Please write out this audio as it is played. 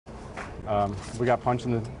We got punched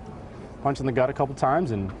in the gut a couple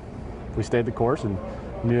times, and we stayed the course and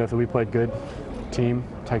knew if we played good team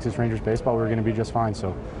Texas Rangers baseball, we were going to be just fine.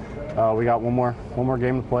 So we got one more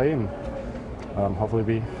game to play, and hopefully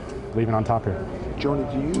be leaving on top here. Jonah,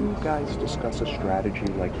 do you guys discuss a strategy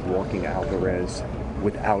like walking Alvarez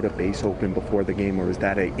without a base open before the game, or is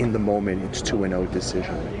that in the moment it's 2-0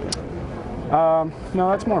 decision? No,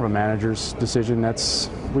 that's more of a manager's decision.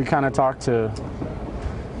 We kind of talked to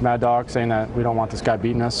Mad Dog saying that we don't want this guy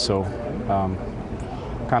beating us, so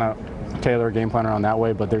kind of tailor a game plan around that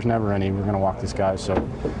way, but there's never any we're going to walk this guy. So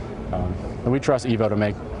and we trust Evo to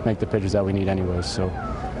make the pitches that we need anyways, so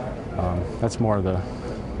that's more of the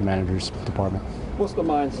manager's department. What's the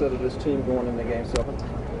mindset of this team going into Game 7?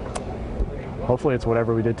 Hopefully it's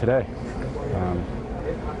whatever we did today.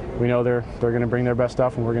 We know they're going to bring their best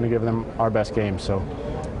stuff, and we're going to give them our best game. So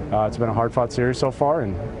it's been a hard-fought series so far,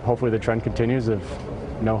 and hopefully the trend continues of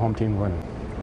no home team winning.